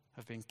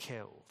have been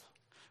killed.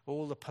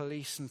 All the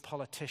police and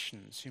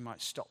politicians who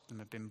might stop them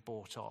have been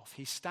bought off.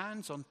 He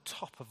stands on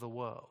top of the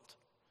world.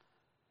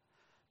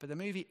 But the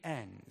movie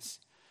ends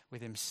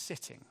with him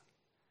sitting,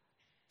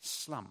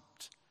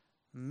 slumped,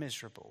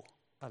 miserable,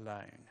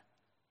 alone.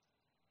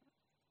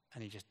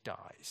 And he just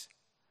dies.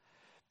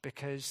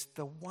 Because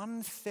the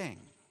one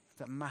thing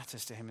that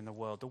matters to him in the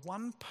world, the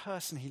one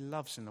person he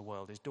loves in the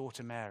world, his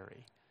daughter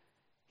Mary,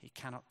 he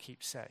cannot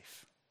keep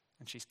safe.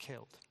 And she's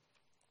killed.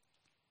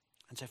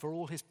 And so for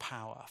all his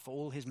power, for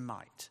all his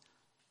might,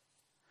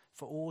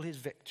 for all his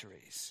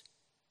victories,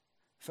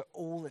 for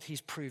all that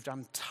he's proved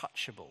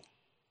untouchable,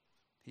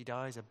 he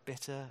dies a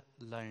bitter,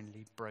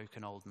 lonely,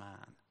 broken old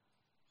man.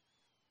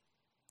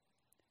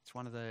 It's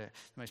one of the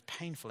most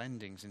painful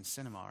endings in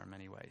cinema in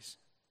many ways.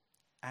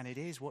 And it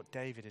is what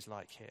David is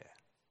like here.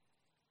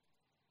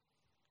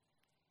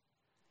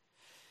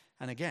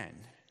 And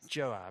again,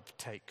 Joab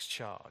takes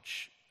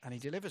charge, and he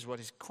delivers what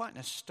is quite an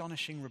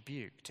astonishing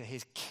rebuke to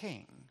his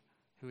king,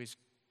 who is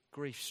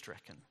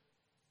grief-stricken.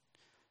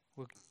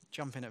 We'll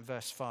jump in at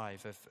verse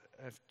 5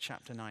 of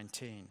chapter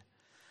 19.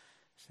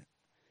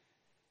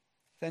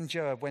 Then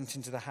Joab went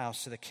into the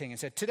house to the king and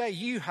said, "Today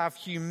you have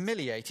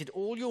humiliated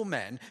all your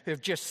men who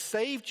have just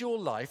saved your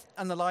life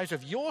and the lives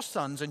of your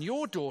sons and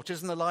your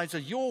daughters and the lives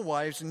of your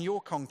wives and your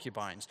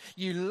concubines.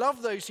 You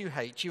love those who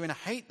hate you and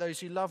hate those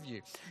who love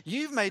you.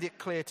 You've made it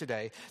clear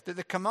today that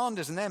the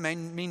commanders and their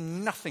men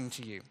mean nothing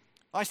to you.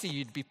 I see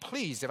you'd be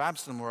pleased if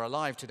Absalom were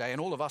alive today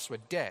and all of us were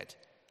dead.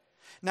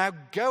 Now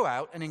go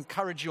out and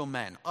encourage your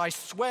men. I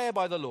swear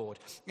by the Lord,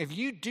 if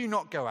you do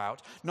not go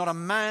out, not a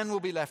man will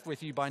be left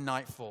with you by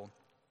nightfall.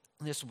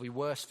 This will be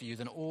worse for you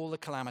than all the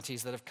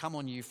calamities that have come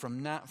on you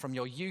from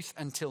your youth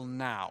until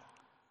now."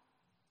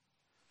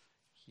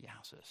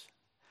 Yowzers.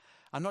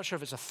 I'm not sure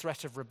if it's a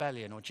threat of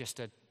rebellion or just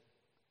a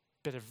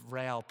bit of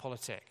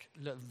realpolitik.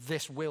 Look,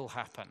 this will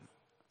happen.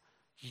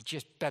 You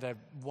just better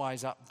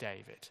wise up,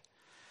 David.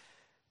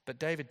 But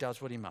David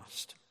does what he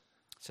must.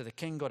 So the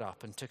king got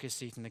up and took his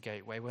seat in the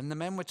gateway. When the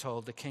men were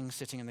told the king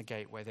sitting in the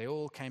gateway, they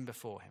all came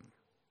before him.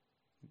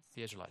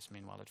 The Israelites,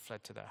 meanwhile, had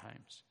fled to their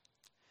homes.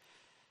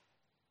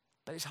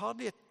 But it's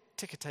hardly a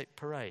ticker-tape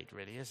parade,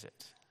 really, is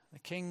it? The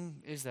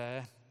king is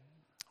there,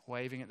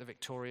 waving at the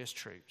victorious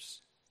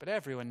troops. But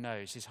everyone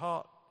knows his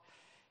heart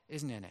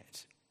isn't in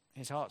it.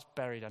 His heart's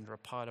buried under a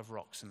pile of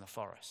rocks in the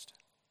forest.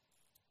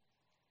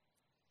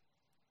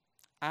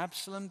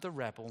 Absalom the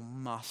rebel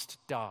must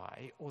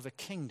die, or the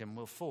kingdom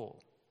will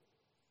fall.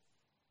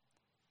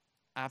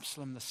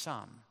 Absalom the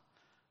son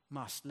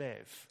must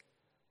live,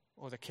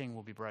 or the king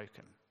will be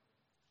broken.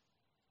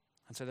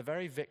 And so the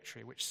very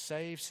victory which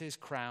saves his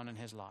crown and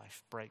his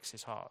life breaks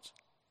his heart.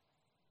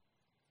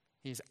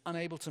 He is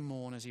unable to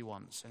mourn as he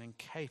wants and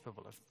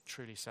incapable of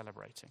truly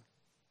celebrating.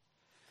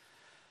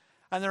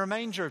 And the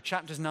remainder of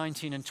chapters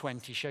 19 and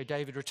 20 show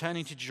David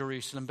returning to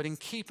Jerusalem, but in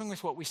keeping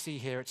with what we see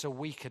here, it's a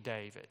weaker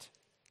David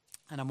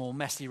and a more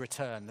messy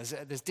return.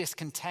 There's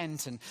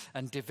discontent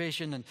and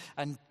division,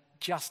 and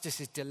justice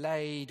is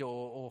delayed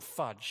or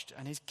fudged,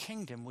 and his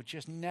kingdom would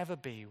just never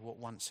be what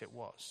once it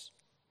was.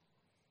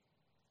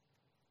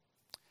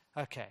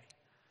 Okay.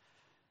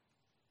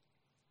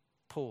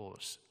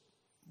 Pause.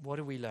 What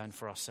do we learn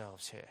for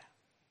ourselves here?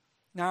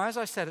 Now, as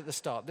I said at the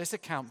start, this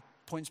account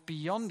points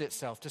beyond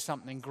itself to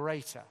something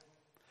greater.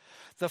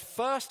 The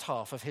first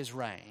half of his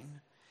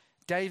reign,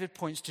 David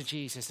points to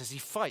Jesus as he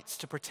fights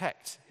to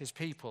protect his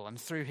people, and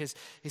through his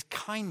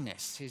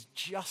kindness, his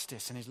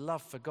justice, and his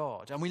love for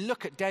God. And we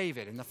look at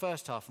David in the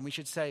first half and we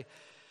should say,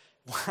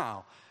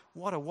 wow,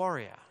 what a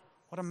warrior,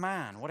 what a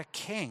man, what a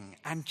king.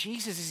 And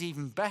Jesus is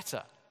even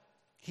better.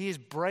 He is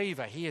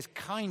braver, he is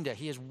kinder,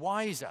 he is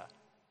wiser.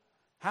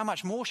 How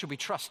much more should we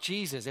trust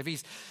Jesus if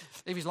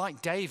he's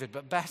like David,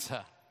 but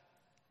better?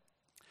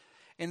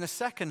 In the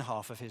second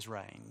half of his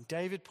reign,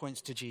 David points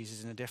to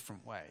Jesus in a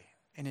different way.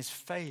 In his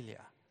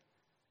failure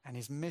and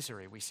his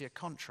misery, we see a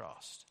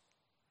contrast.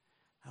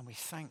 And we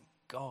thank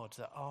God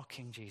that our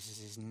King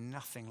Jesus is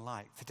nothing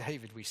like the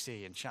David we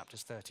see in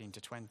chapters 13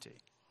 to 20.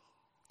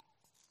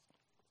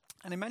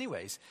 And in many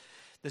ways,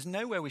 there's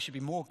nowhere we should be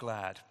more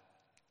glad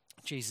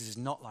Jesus is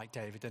not like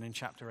David than in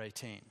chapter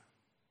 18.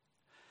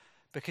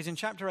 Because in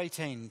chapter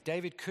 18,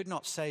 David could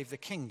not save the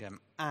kingdom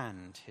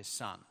and his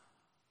son.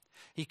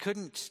 He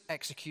couldn't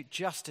execute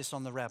justice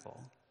on the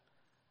rebel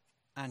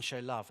and show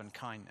love and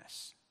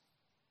kindness.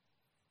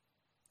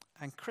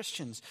 And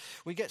Christians,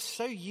 we get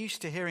so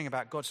used to hearing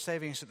about God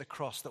saving us at the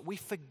cross that we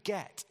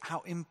forget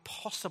how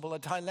impossible a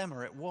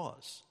dilemma it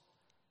was.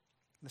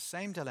 The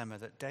same dilemma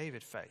that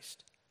David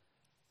faced.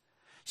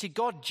 See,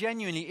 God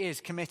genuinely is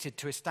committed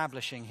to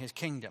establishing his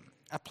kingdom,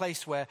 a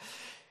place where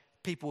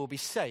people will be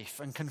safe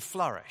and can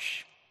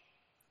flourish,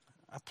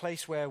 a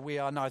place where we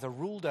are neither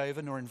ruled over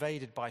nor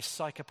invaded by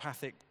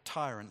psychopathic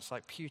tyrants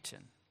like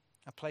Putin,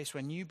 a place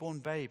where newborn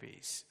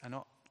babies are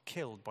not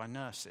killed by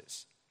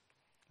nurses,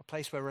 a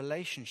place where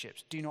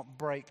relationships do not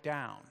break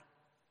down,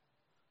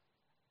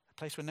 a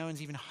place where no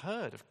one's even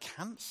heard of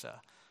cancer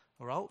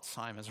or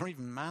Alzheimer's or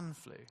even man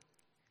flu,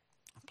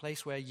 a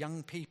place where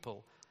young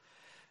people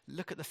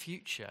look at the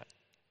future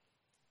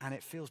and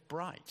it feels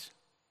bright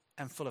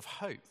and full of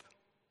hope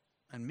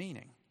and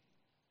meaning.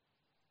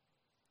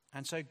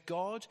 And so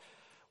God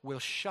will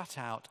shut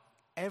out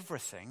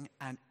everything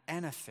and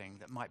anything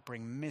that might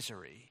bring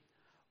misery,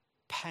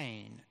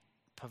 pain,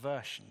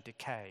 perversion,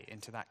 decay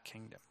into that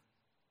kingdom.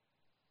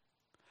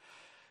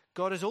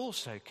 God is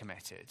also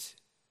committed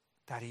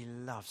that he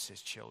loves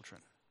his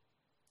children,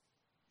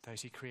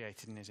 those he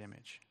created in his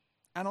image.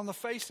 And on the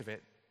face of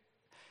it,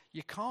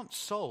 you can't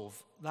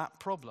solve that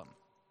problem.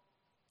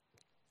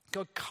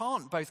 God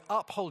can't both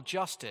uphold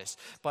justice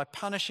by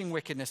punishing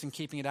wickedness and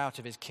keeping it out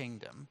of his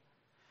kingdom,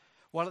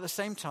 while at the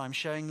same time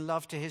showing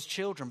love to his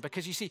children.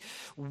 Because you see,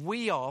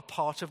 we are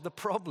part of the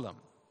problem.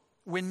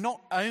 We're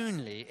not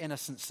only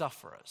innocent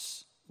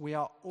sufferers, we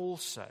are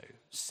also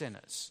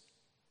sinners.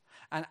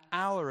 And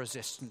our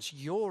resistance,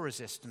 your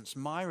resistance,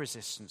 my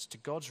resistance to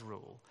God's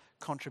rule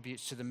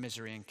contributes to the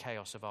misery and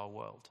chaos of our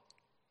world.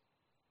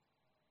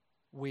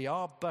 We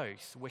are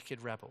both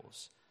wicked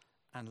rebels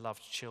and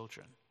loved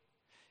children.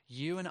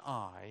 You and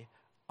I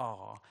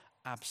are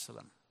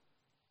Absalom.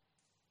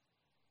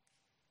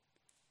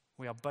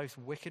 We are both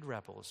wicked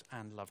rebels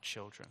and loved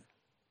children.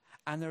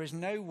 And there is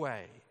no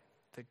way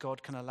that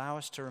God can allow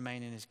us to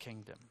remain in his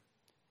kingdom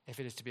if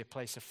it is to be a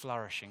place of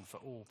flourishing for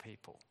all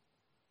people.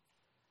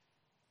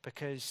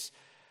 Because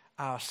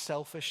our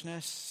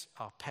selfishness,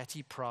 our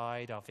petty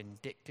pride, our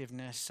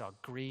vindictiveness, our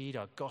greed,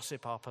 our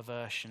gossip, our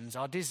perversions,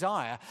 our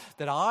desire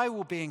that I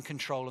will be in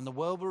control and the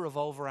world will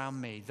revolve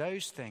around me,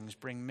 those things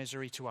bring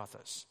misery to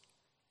others.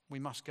 We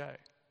must go.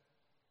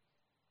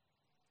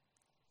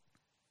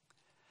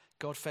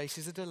 God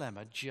faces a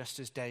dilemma just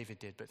as David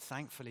did, but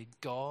thankfully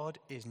God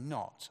is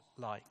not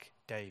like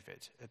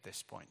David at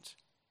this point.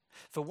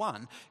 For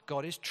one,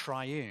 God is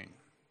triune.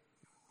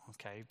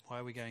 Okay, why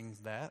are we going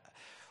there?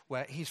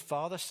 Where he's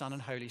Father, Son,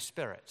 and Holy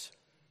Spirit.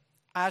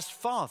 As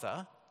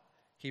Father,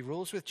 he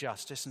rules with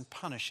justice and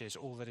punishes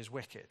all that is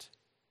wicked.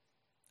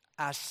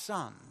 As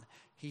Son,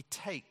 he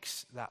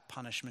takes that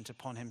punishment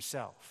upon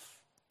himself,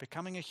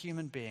 becoming a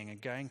human being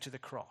and going to the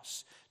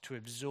cross to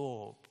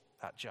absorb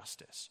that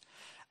justice.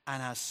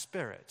 And as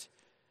Spirit,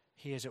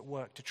 he is at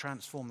work to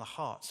transform the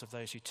hearts of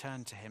those who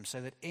turn to him,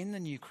 so that in the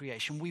new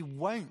creation we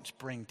won't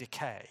bring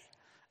decay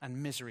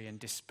and misery and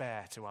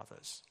despair to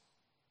others.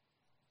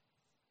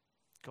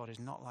 God is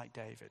not like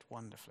David,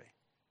 wonderfully.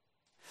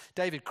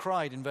 David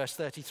cried in verse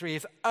 33,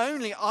 "If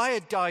only I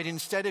had died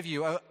instead of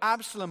you, O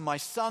Absalom, my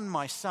son,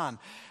 my son."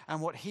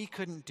 And what he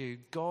couldn't do,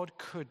 God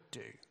could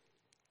do.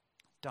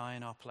 Die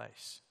in our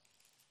place.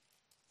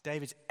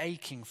 David's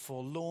aching,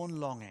 forlorn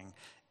longing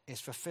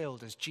is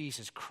fulfilled as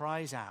Jesus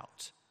cries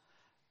out,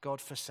 "God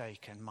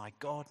forsaken, my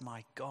God,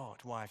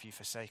 why have you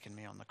forsaken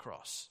me?" on the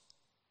cross.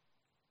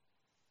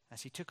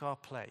 As he took our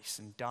place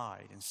and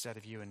died instead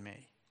of you and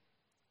me.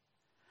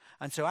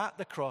 And so at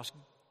the cross,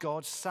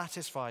 God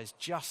satisfies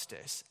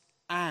justice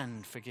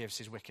and forgives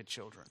his wicked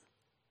children.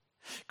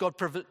 God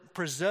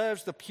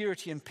preserves the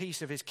purity and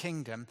peace of his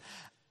kingdom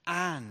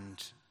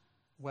and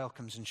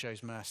welcomes and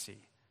shows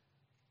mercy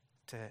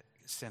to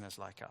sinners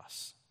like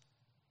us.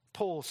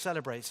 Paul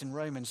celebrates in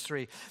Romans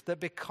 3 that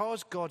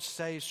because God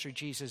saves through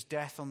Jesus'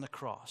 death on the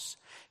cross,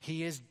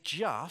 he is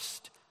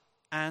just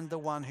and the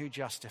one who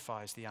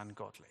justifies the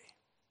ungodly.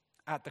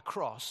 At the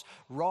cross,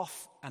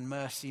 wrath and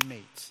mercy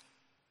meet.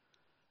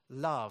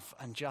 Love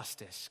and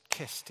justice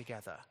kiss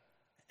together,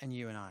 and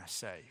you and I are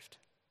saved,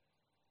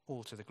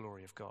 all to the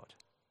glory of God.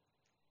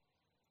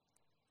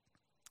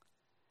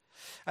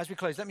 As we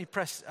close, let me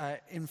press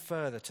in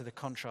further to the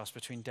contrast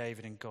between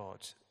David and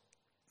God.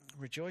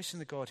 Rejoice in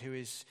the God who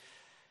is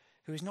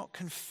not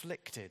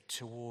conflicted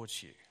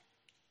towards you.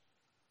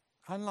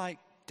 Unlike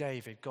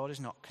David, God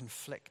is not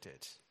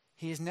conflicted.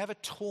 He is never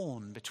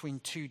torn between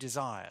two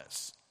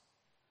desires.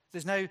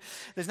 There's no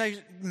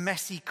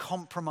messy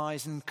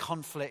compromise and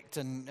conflict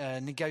and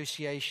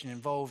negotiation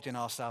involved in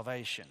our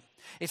salvation.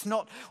 It's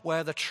not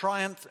where the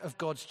triumph of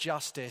God's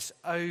justice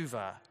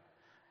over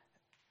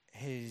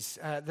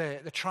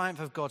the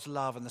triumph of God's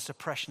love and the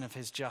suppression of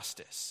his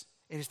justice.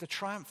 It is the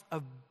triumph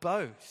of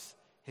both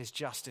his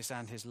justice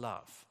and his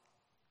love.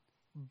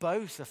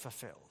 Both are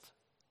fulfilled.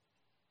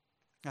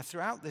 Now,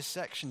 throughout this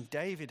section,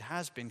 David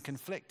has been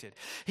conflicted.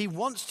 He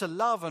wants to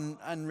love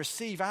and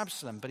receive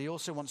Absalom, but he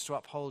also wants to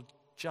uphold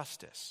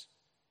justice.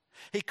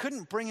 He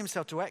couldn't bring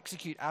himself to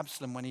execute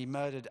Absalom when he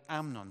murdered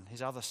Amnon,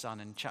 his other son,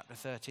 in chapter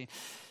 13.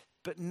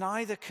 But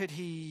neither could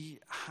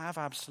he have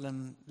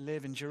Absalom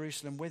live in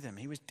Jerusalem with him.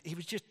 He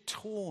was just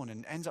torn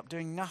and ends up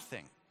doing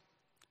nothing.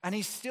 And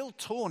he's still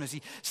torn as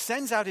he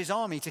sends out his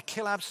army to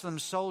kill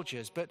Absalom's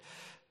soldiers, but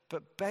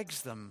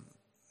begs them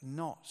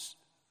not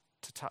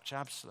to touch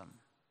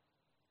Absalom.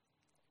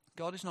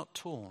 God is not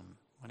torn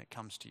when it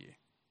comes to you.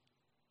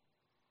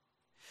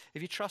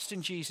 If you trust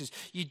in Jesus,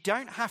 you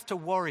don't have to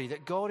worry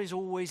that God is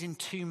always in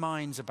two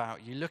minds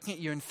about you, looking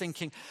at you and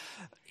thinking,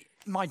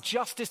 my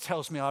justice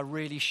tells me I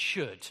really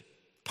should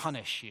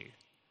punish you.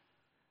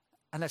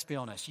 And let's be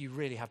honest, you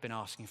really have been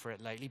asking for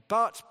it lately.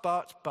 But,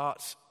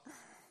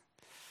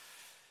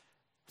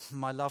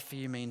 my love for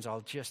you means I'll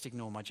just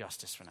ignore my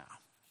justice for now.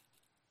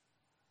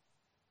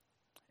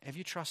 If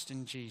you trust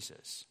in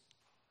Jesus,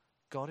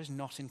 God is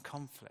not in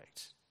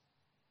conflict.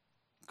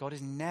 God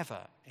is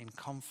never in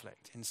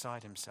conflict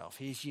inside himself.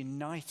 He is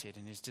united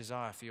in his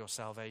desire for your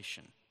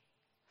salvation.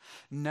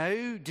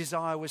 No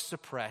desire was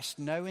suppressed,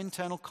 no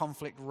internal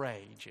conflict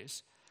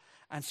rages,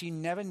 and so you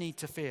never need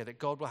to fear that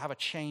God will have a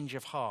change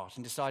of heart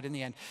and decide in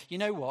the end, you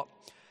know what,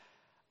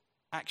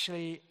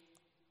 actually,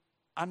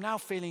 I'm now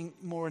feeling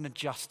more in a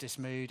justice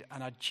mood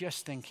and I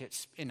just think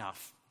it's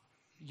enough.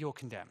 You're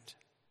condemned.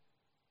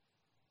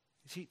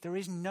 See, there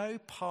is no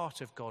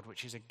part of God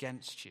which is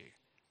against you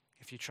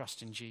if you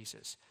trust in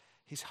Jesus.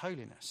 His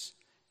holiness,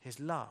 his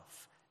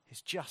love,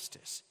 his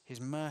justice, his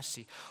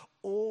mercy,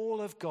 all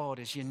of God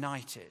is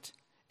united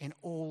in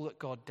all that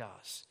God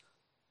does.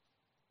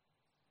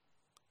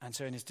 And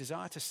so in his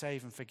desire to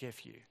save and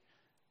forgive you,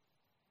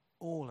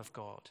 all of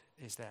God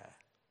is there.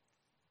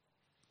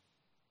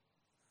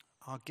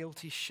 Our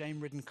guilty,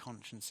 shame-ridden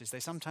consciences, they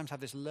sometimes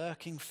have this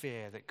lurking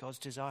fear that God's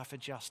desire for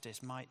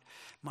justice might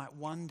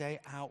one day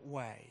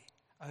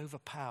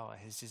overpower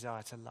his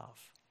desire to love.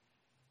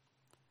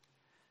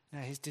 Now,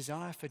 his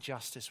desire for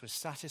justice was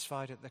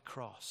satisfied at the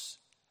cross.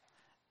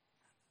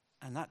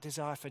 And that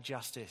desire for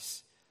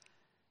justice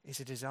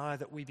is a desire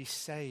that we be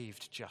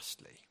saved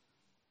justly.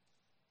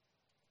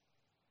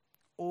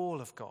 All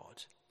of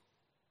God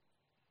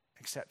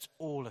accepts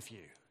all of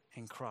you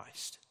in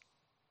Christ.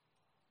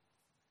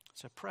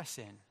 So press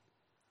in.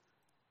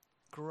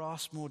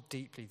 Grasp more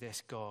deeply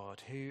this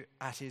God who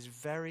at his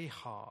very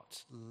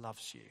heart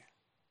loves you.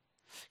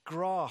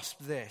 Grasp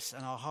this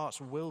and our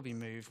hearts will be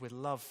moved with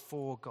love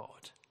for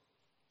God.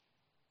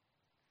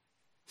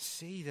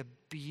 See the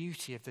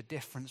beauty of the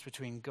difference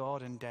between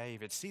God and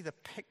David. See the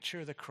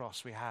picture of the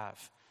cross we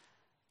have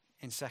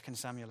in 2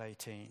 Samuel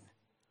 18.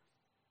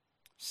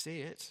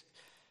 see it,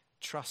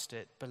 trust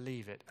it,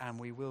 believe it, and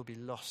we will be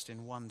lost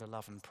in wonder,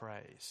 love, and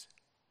praise.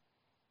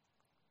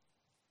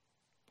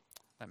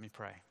 Let me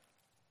pray.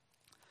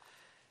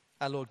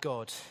 Our Lord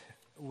God,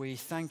 we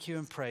thank you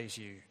and praise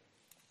you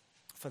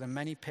for the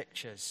many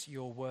pictures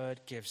your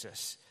word gives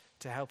us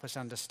to help us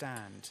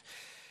understand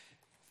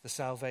the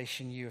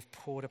salvation you have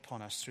poured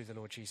upon us through the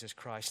Lord Jesus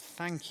Christ.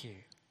 Thank you.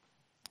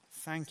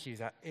 Thank you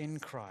that in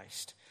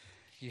Christ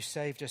you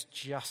saved us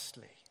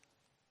justly.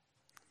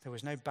 There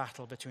was no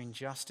battle between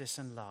justice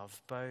and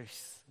love.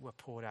 Both were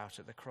poured out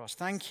at the cross.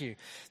 Thank you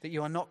that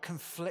you are not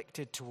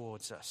conflicted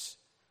towards us,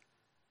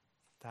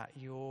 that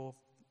your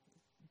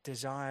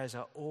desires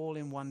are all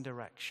in one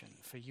direction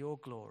for your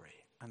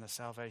glory and the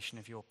salvation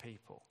of your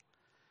people.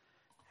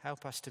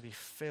 Help us to be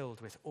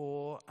filled with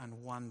awe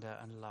and wonder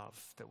and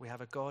love, that we have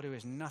a God who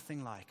is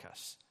nothing like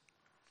us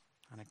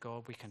and a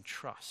God we can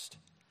trust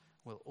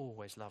will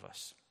always love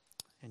us.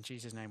 In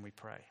Jesus' name we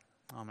pray.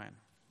 Amen.